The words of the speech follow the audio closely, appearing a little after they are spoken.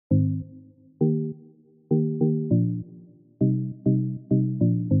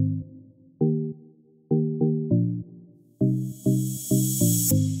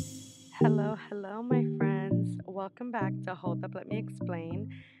welcome back to Hold Up, Let Me Explain.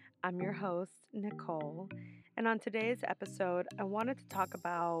 I'm your host, Nicole, and on today's episode, I wanted to talk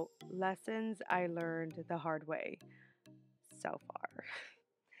about lessons I learned the hard way so far.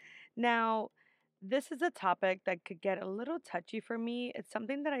 Now, this is a topic that could get a little touchy for me. It's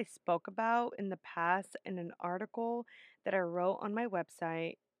something that I spoke about in the past in an article that I wrote on my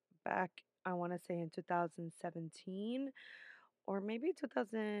website back, I want to say in 2017 or maybe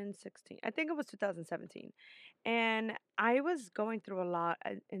 2016. I think it was 2017. And I was going through a lot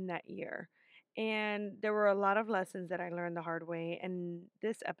in that year. And there were a lot of lessons that I learned the hard way. And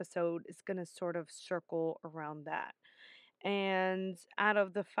this episode is going to sort of circle around that. And out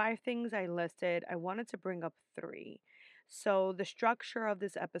of the five things I listed, I wanted to bring up three. So the structure of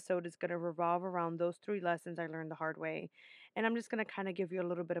this episode is going to revolve around those three lessons I learned the hard way. And I'm just going to kind of give you a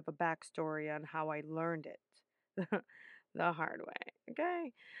little bit of a backstory on how I learned it the hard way.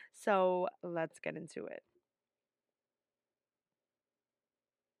 Okay. So let's get into it.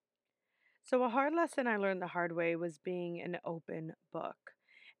 So, a hard lesson I learned the hard way was being an open book.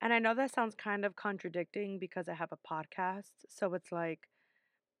 And I know that sounds kind of contradicting because I have a podcast. So it's like,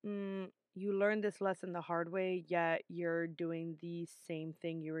 you learned this lesson the hard way, yet you're doing the same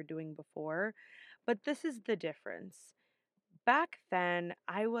thing you were doing before. But this is the difference. Back then,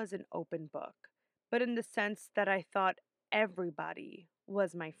 I was an open book, but in the sense that I thought everybody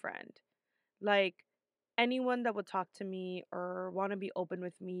was my friend. Like anyone that would talk to me or want to be open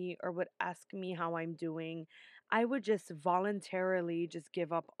with me or would ask me how I'm doing, I would just voluntarily just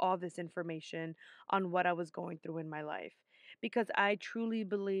give up all this information on what I was going through in my life because I truly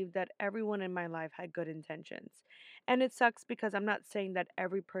believe that everyone in my life had good intentions. And it sucks because I'm not saying that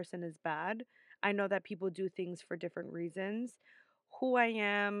every person is bad. I know that people do things for different reasons. Who I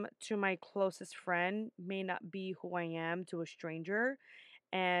am to my closest friend may not be who I am to a stranger.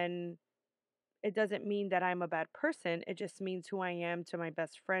 And it doesn't mean that I'm a bad person. It just means who I am to my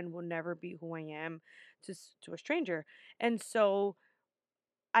best friend will never be who I am to a stranger. And so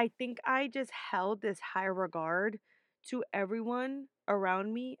I think I just held this high regard to everyone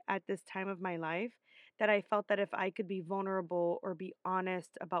around me at this time of my life that I felt that if I could be vulnerable or be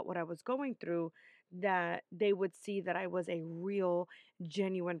honest about what I was going through, that they would see that I was a real,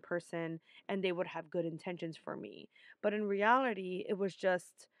 genuine person and they would have good intentions for me. But in reality, it was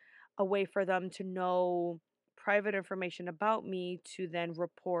just a way for them to know private information about me to then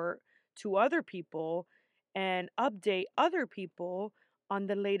report to other people and update other people on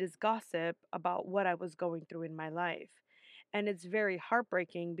the latest gossip about what I was going through in my life. And it's very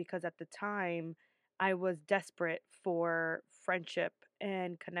heartbreaking because at the time I was desperate for friendship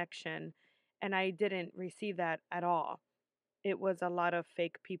and connection, and I didn't receive that at all. It was a lot of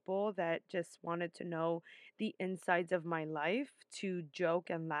fake people that just wanted to know the insides of my life to joke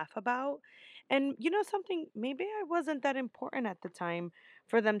and laugh about. And you know something, maybe I wasn't that important at the time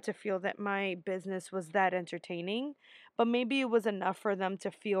for them to feel that my business was that entertaining, but maybe it was enough for them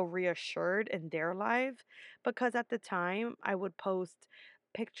to feel reassured in their life because at the time I would post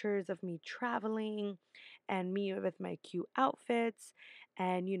pictures of me traveling and me with my cute outfits.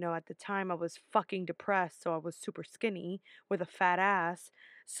 And, at the time I was fucking depressed, so I was super skinny with a fat ass.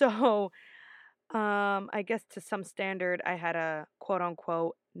 So, I guess to some standard, I had a quote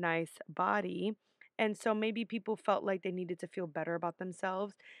unquote nice body. And so maybe people felt like they needed to feel better about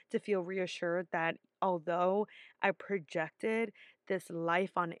themselves, to feel reassured that although I projected this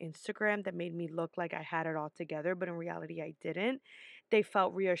life on Instagram that made me look like I had it all together, but in reality I didn't, they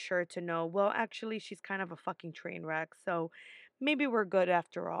felt reassured to know, well, actually, she's kind of a fucking train wreck. So maybe we're good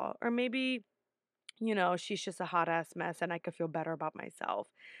after all. Or maybe she's just a hot ass mess and I could feel better about myself.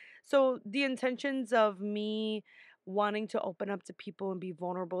 So the intentions of me wanting to open up to people and be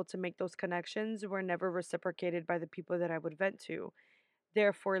vulnerable to make those connections were never reciprocated by the people that I would vent to,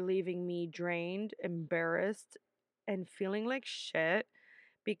 therefore leaving me drained, embarrassed, and feeling like shit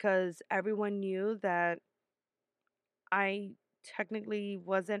because everyone knew that I technically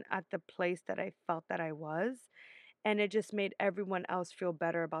wasn't at the place that I felt that I was, and it just made everyone else feel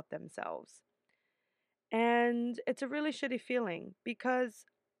better about themselves. And it's a really shitty feeling because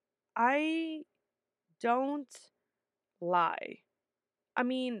I don't lie. I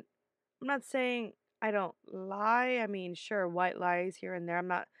mean, I'm not saying I don't lie. I mean, sure, white lies here and there. I'm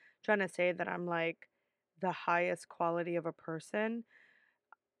not trying to say that I'm like the highest quality of a person.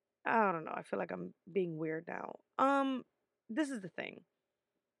 I don't know. I feel like I'm being weird now. This is the thing.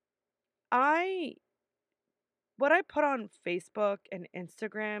 I what I put on Facebook and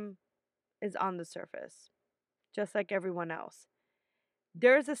Instagram is on the surface, just like everyone else.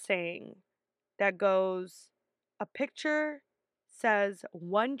 There's a saying that goes, a picture says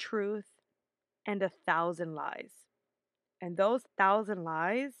one truth and a thousand lies. And those thousand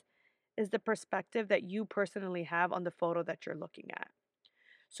lies is the perspective that you personally have on the photo that you're looking at.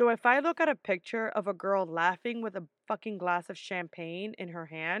 So if I look at a picture of a girl laughing with a fucking glass of champagne in her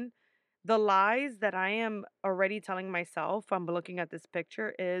hand, the lies that I am already telling myself from looking at this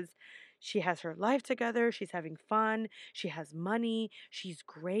picture is she has her life together, she's having fun, she has money, she's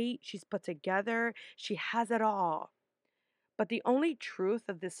great, she's put together, she has it all. But the only truth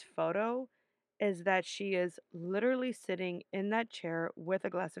of this photo is that she is literally sitting in that chair with a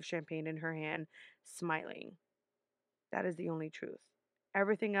glass of champagne in her hand, smiling. That is the only truth.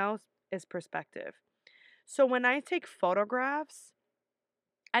 Everything else is perspective. So when I take photographs,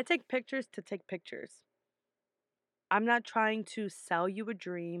 I take pictures to take pictures. I'm not trying to sell you a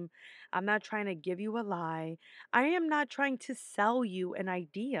dream. I'm not trying to give you a lie. I am not trying to sell you an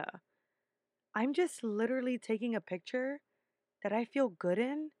idea. I'm just literally taking a picture that I feel good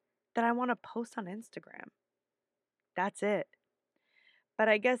in that I want to post on Instagram. That's it. But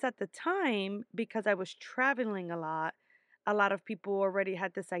I guess at the time, because I was traveling a lot of people already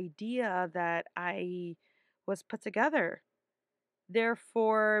had this idea that I was put together,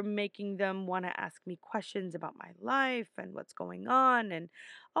 therefore making them want to ask me questions about my life and what's going on. And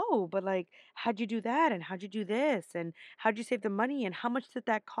oh, but like, how'd you do that? And how'd you do this? And how'd you save the money? And how much did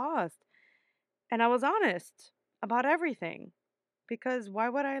that cost? And I was honest about everything because why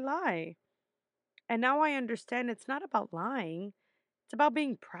would I lie? And now I understand it's not about lying, it's about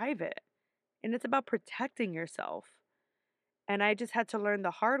being private and it's about protecting yourself. And I just had to learn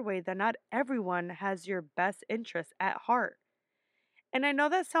the hard way that not everyone has your best interest at heart. And I know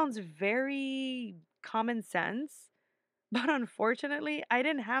that sounds very common sense, but unfortunately, I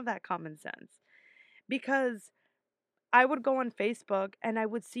didn't have that common sense because I would go on Facebook and I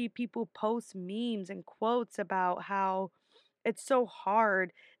would see people post memes and quotes about how it's so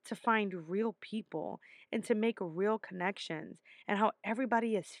hard to find real people and to make real connections and how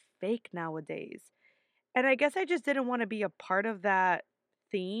everybody is fake nowadays. And I guess I just didn't want to be a part of that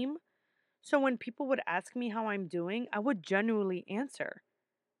theme. So when people would ask me how I'm doing, I would genuinely answer.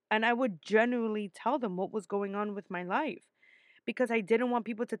 And I would genuinely tell them what was going on with my life because I didn't want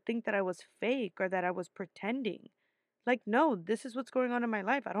people to think that I was fake or that I was pretending. Like, no, this is what's going on in my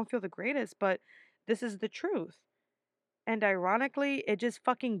life. I don't feel the greatest, but this is the truth. And ironically, it just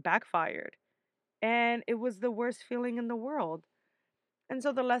fucking backfired. And it was the worst feeling in the world. And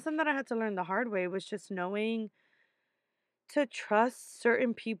so the lesson that I had to learn the hard way was just knowing to trust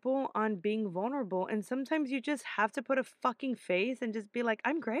certain people on being vulnerable. And sometimes you just have to put a fucking face and just be like,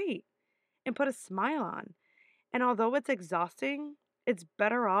 I'm great, and put a smile on. And although it's exhausting, it's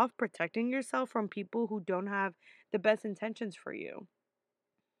better off protecting yourself from people who don't have the best intentions for you.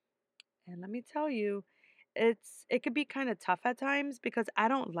 And let me tell you, it could be kind of tough at times because I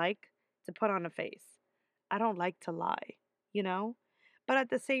don't like to put on a face. I don't like to lie, you know? But at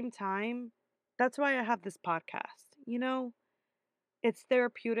the same time, that's why I have this podcast, you know? It's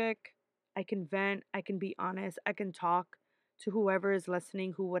therapeutic. I can vent, I can be honest, I can talk to whoever is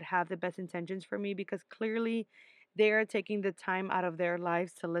listening who would have the best intentions for me because clearly they are taking the time out of their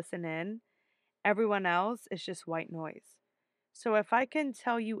lives to listen in. Everyone else is just white noise. So if I can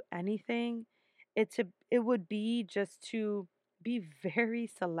tell you anything, it would be just to be very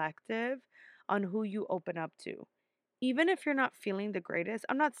selective on who you open up to. Even if you're not feeling the greatest,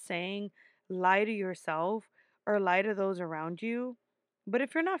 I'm not saying lie to yourself or lie to those around you, but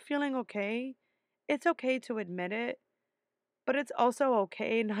if you're not feeling okay, it's okay to admit it, but it's also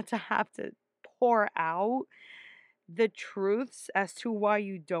okay not to have to pour out the truths as to why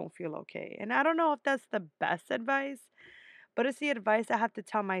you don't feel okay. And I don't know if that's the best advice, but it's the advice I have to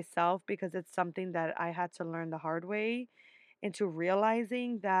tell myself because it's something that I had to learn the hard way into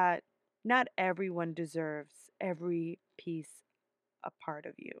realizing that not everyone deserves every piece a part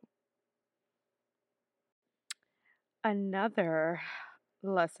of you. Another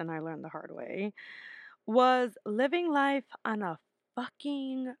lesson I learned the hard way was living life on a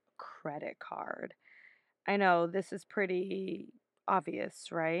fucking credit card. I know this is pretty obvious,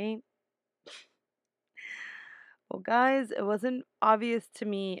 right? Well, guys, it wasn't obvious to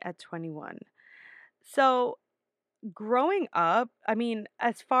me at 21. So, growing up, I mean,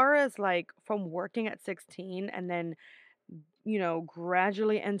 as far as like from working at 16 and then,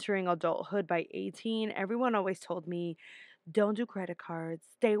 gradually entering adulthood by 18, everyone always told me, don't do credit cards,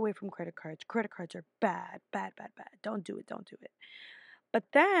 stay away from credit cards. Credit cards are bad, bad, bad, bad. Don't do it, don't do it. But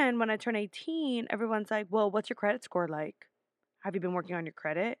then when I turn 18, everyone's like, well, what's your credit score like? Have you been working on your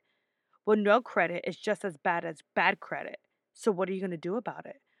credit? Well, no credit is just as bad as bad credit. So what are you going to do about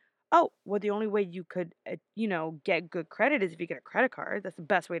it? Oh, well, the only way you could, get good credit is if you get a credit card. That's the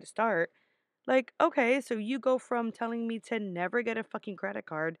best way to start. Like, okay, so you go from telling me to never get a fucking credit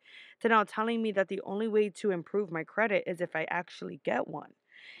card to now telling me that the only way to improve my credit is if I actually get one.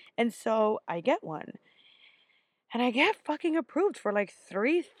 And so I get one. And I get fucking approved for like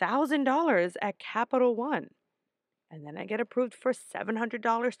 $3,000 at Capital One. And then I get approved for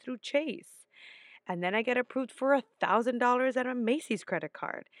 $700 through Chase. And then I get approved for $1,000 at a Macy's credit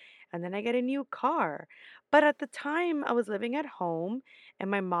card. And then I get a new car. But at the time, I was living at home and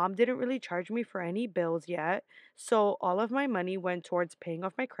my mom didn't really charge me for any bills yet. So all of my money went towards paying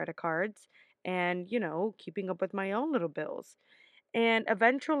off my credit cards and, keeping up with my own little bills. And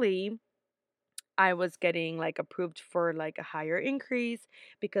eventually, I was getting like approved for like a higher increase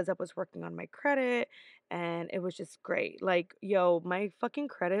because I was working on my credit and it was just great. Like, yo, my fucking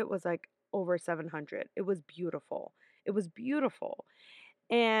credit was like over 700. It was beautiful. It was beautiful.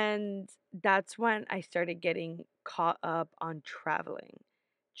 And that's when I started getting caught up on traveling.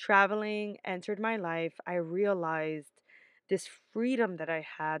 Traveling entered my life. I realized this freedom that I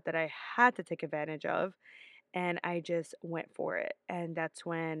had to take advantage of, and I just went for it. And that's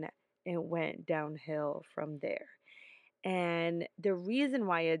when it went downhill from there. And the reason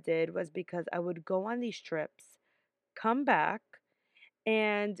why it did was because I would go on these trips, come back,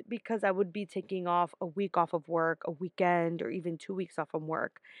 and because I would be taking off a week off of work, a weekend, or even 2 weeks off from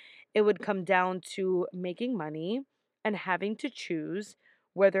work, it would come down to making money and having to choose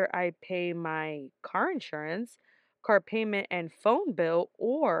whether I pay my car insurance, car payment, and phone bill,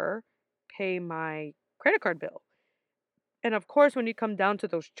 or pay my credit card bill. And of course, when you come down to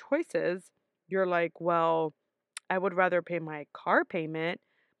those choices, you're like, well, I would rather pay my car payment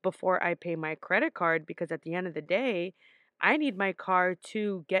before I pay my credit card because at the end of the day, I need my car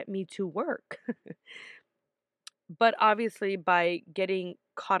to get me to work. But obviously, by getting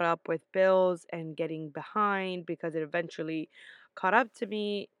caught up with bills and getting behind because it eventually caught up to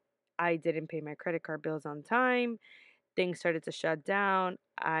me, I didn't pay my credit card bills on time. Things started to shut down.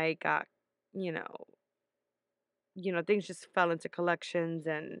 I got, you know, things just fell into collections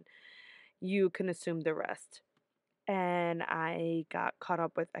and you can assume the rest. And I got caught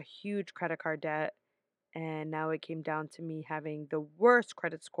up with a huge credit card debt. And now it came down to me having the worst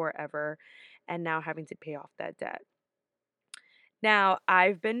credit score ever and now having to pay off that debt. Now,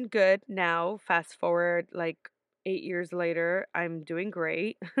 I've been good now, fast forward like 8 years later, I'm doing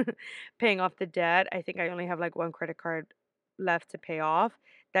great, paying off the debt. I think I only have like 1 credit card left to pay off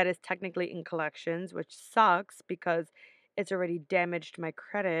that is technically in collections, which sucks because it's already damaged my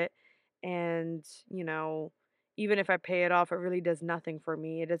credit and, even if I pay it off, it really does nothing for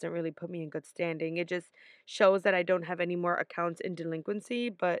me. It doesn't really put me in good standing. It just shows that I don't have any more accounts in delinquency,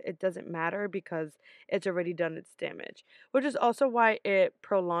 but it doesn't matter because it's already done its damage. Which is also why it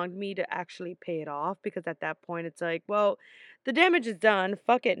prolonged me to actually pay it off because at that point it's like, well, the damage is done.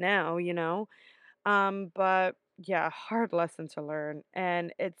 Fuck it now. But yeah, hard lesson to learn.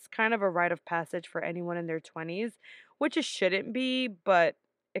 And it's kind of a rite of passage for anyone in their 20s, which it shouldn't be, but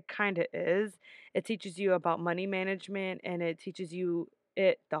it kind of is. It teaches you about money management and it teaches you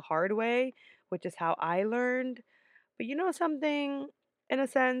it the hard way, which is how I learned. But you know something? In a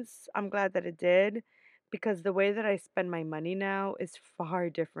sense, I'm glad that it did because the way that I spend my money now is far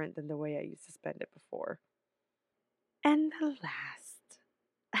different than the way I used to spend it before. And the last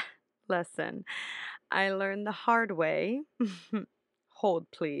lesson I learned the hard way. Hold,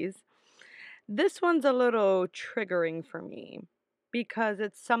 please. This one's a little triggering for me because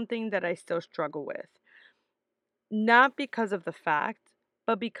it's something that I still struggle with. Not because of the fact,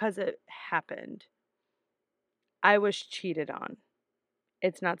 but because it happened. I was cheated on.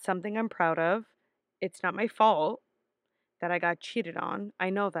 It's not something I'm proud of. It's not my fault that I got cheated on. I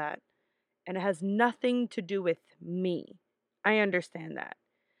know that. And it has nothing to do with me. I understand that.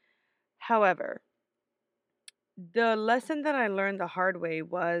 However, the lesson that I learned the hard way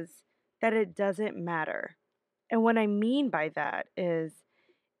was that it doesn't matter. And what I mean by that is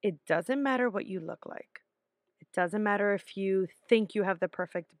it doesn't matter what you look like. It doesn't matter if you think you have the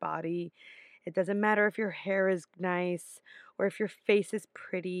perfect body. It doesn't matter if your hair is nice, or if your face is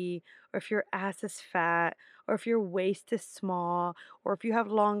pretty, or if your ass is fat, or if your waist is small, or if you have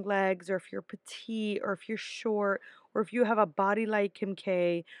long legs, or if you're petite, or if you're short, or if you have a body like Kim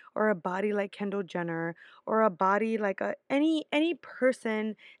K, or a body like Kendall Jenner, or a body like any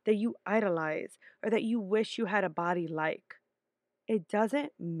person that you idolize or that you wish you had a body like. It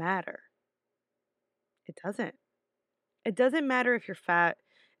doesn't matter. It doesn't. It doesn't matter if you're fat,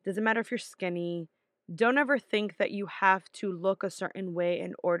 it doesn't matter if you're skinny. Don't ever think that you have to look a certain way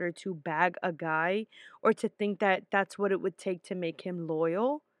in order to bag a guy or to think that that's what it would take to make him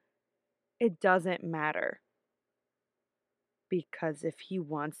loyal. It doesn't matter because if he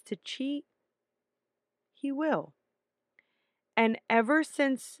wants to cheat, he will. And ever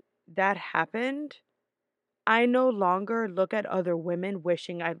since that happened, I no longer look at other women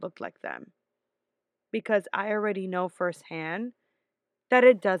wishing I looked like them because I already know firsthand that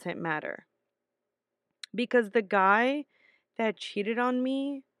it doesn't matter. Because the guy that cheated on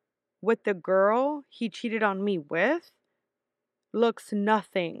me with the girl he cheated on me with looks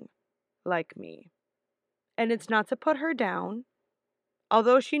nothing like me. And it's not to put her down,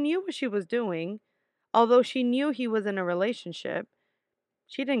 although she knew what she was doing, although she knew he was in a relationship,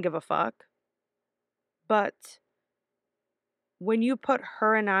 she didn't give a fuck. But when you put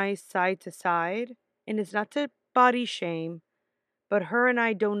her and I side to side, and it's not to body shame, but her and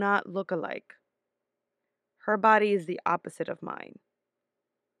I do not look alike. Her body is the opposite of mine.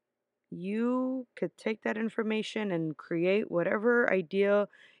 You could take that information and create whatever idea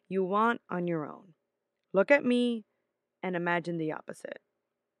you want on your own. Look at me and imagine the opposite,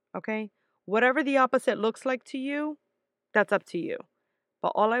 okay? Whatever the opposite looks like to you, that's up to you.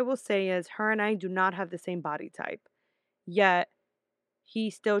 But all I will say is, her and I do not have the same body type. Yet, he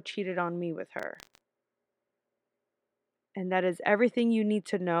still cheated on me with her. And that is everything you need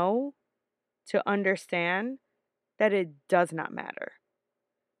to know to understand that it does not matter.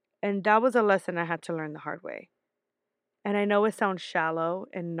 And that was a lesson I had to learn the hard way. And I know it sounds shallow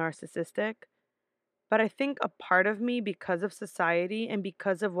and narcissistic, but I think a part of me, because of society and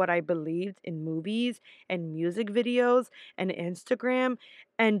because of what I believed in movies and music videos and Instagram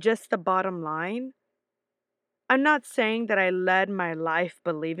and just the bottom line, I'm not saying that I led my life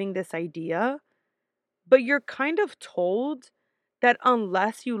believing this idea, but you're kind of told that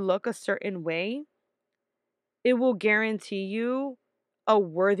unless you look a certain way, it will guarantee you a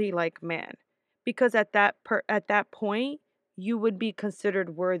worthy like man. Because at that point, you would be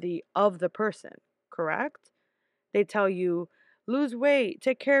considered worthy of the person, correct? They tell you, lose weight,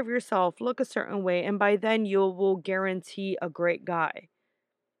 take care of yourself, look a certain way, and by then you will guarantee a great guy.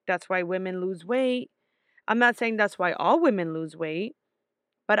 That's why women lose weight. I'm not saying that's why all women lose weight,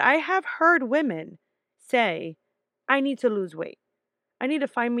 but I have heard women say, I need to lose weight. I need to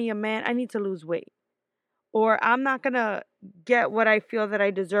find me a man. I need to lose weight. Or I'm not going to get what I feel that I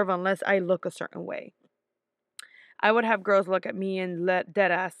deserve unless I look a certain way. I would have girls look at me and let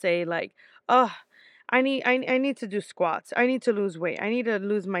dead ass say like, "Oh, I need to do squats. I need to lose weight. I need to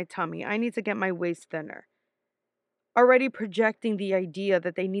lose my tummy. I need to get my waist thinner." Already projecting the idea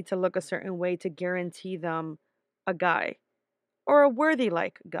that they need to look a certain way to guarantee them a guy or a worthy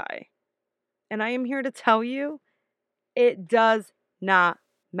like guy. And I am here to tell you, it does not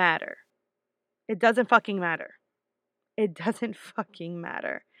matter. It doesn't fucking matter. It doesn't fucking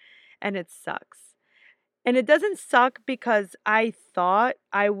matter. And it sucks. And it doesn't suck because I thought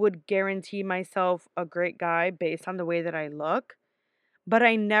I would guarantee myself a great guy based on the way that I look, but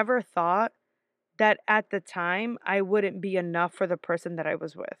I never thought that at the time I wouldn't be enough for the person that I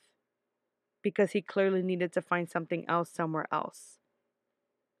was with because he clearly needed to find something else somewhere else.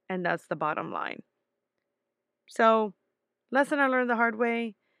 And that's the bottom line. So, lesson I learned the hard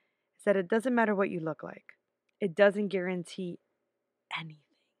way is that it doesn't matter what you look like. It doesn't guarantee anything.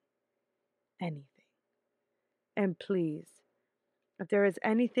 Anything. And please, if there is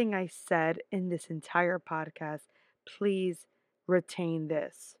anything I said in this entire podcast, please retain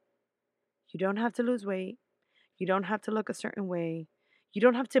this. You don't have to lose weight. You don't have to look a certain way. You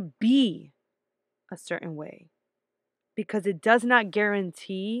don't have to be a certain way because it does not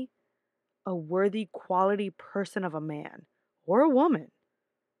guarantee a worthy quality person of a man or a woman.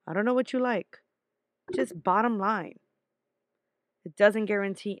 I don't know what you like. Just bottom line, it doesn't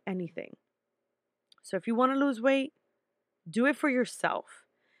guarantee anything. So if you want to lose weight, do it for yourself.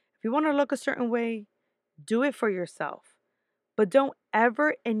 If you want to look a certain way, do it for yourself. But don't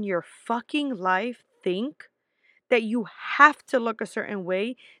ever in your fucking life think that you have to look a certain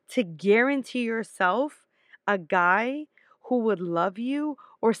way to guarantee yourself a guy who would love you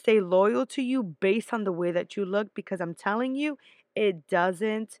or stay loyal to you based on the way that you look, because I'm telling you, it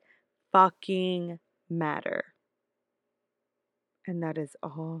doesn't fucking matter. And that is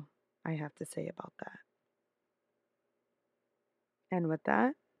all I have to say about that. And with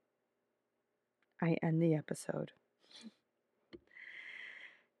that, I end the episode.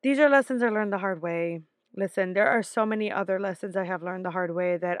 These are lessons I learned the hard way. Listen, there are so many other lessons I have learned the hard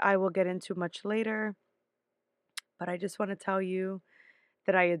way that I will get into much later. But I just want to tell you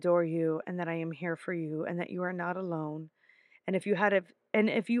that I adore you and that I am here for you and that you are not alone. And if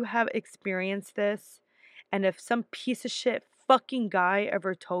you have experienced this, and if some piece of shit fucking guy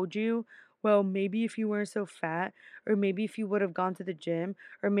ever told you Well, maybe if you weren't so fat, or maybe if you would have gone to the gym,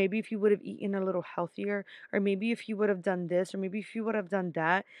 or maybe if you would have eaten a little healthier, or maybe if you would have done this, or maybe if you would have done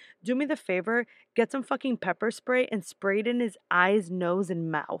that, do me the favor, get some fucking pepper spray and spray it in his eyes, nose,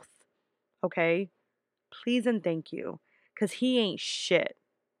 and mouth. Okay? Please and thank you. Because he ain't shit.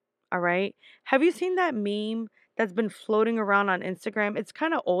 All right? Have you seen that meme that's been floating around on Instagram? It's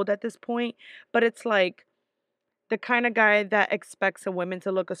kind of old at this point, but it's like the kind of guy that expects a woman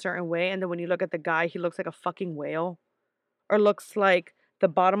to look a certain way, and then when you look at the guy, he looks like a fucking whale, or looks like the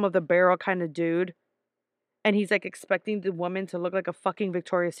bottom of the barrel kind of dude, and he's like expecting the woman to look like a fucking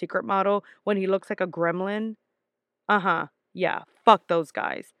Victoria's Secret model when he looks like a gremlin. Uh-huh. Yeah, fuck those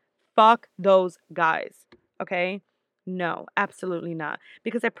guys. Fuck those guys. Okay? No, absolutely not.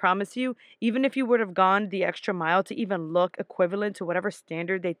 Because I promise you, even if you would have gone the extra mile to even look equivalent to whatever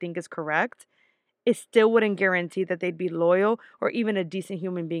standard they think is correct, it still wouldn't guarantee that they'd be loyal or even a decent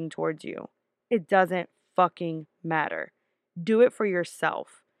human being towards you. It doesn't fucking matter. Do it for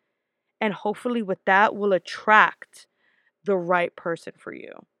yourself. And hopefully, with that, will attract the right person for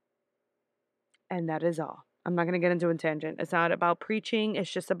you. And that is all. I'm not going to get into a tangent. It's not about preaching,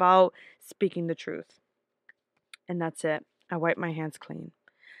 it's just about speaking the truth. And that's it. I wipe my hands clean.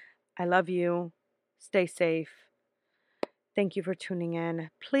 I love you. Stay safe. Thank you for tuning in.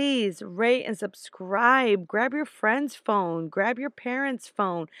 Please rate and subscribe. Grab your friend's phone. Grab your parents'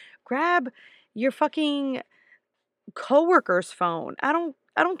 phone. Grab your fucking coworker's phone. I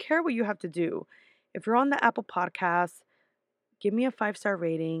don't care what you have to do. If you're on the Apple Podcast, give me a 5-star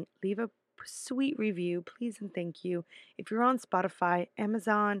rating. Leave a sweet review, please and thank you. If you're on Spotify,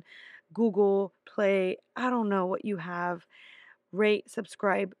 Amazon, Google Play, I don't know what you have. Rate,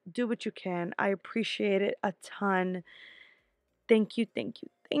 subscribe, do what you can. I appreciate it a ton. Thank you, thank you,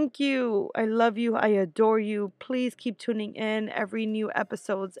 thank you. I love you. I adore you. Please keep tuning in. Every new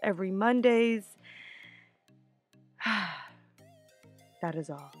episodes every Mondays. That is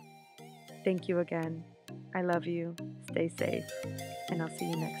all. Thank you again. I love you. Stay safe. And I'll see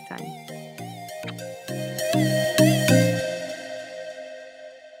you next time.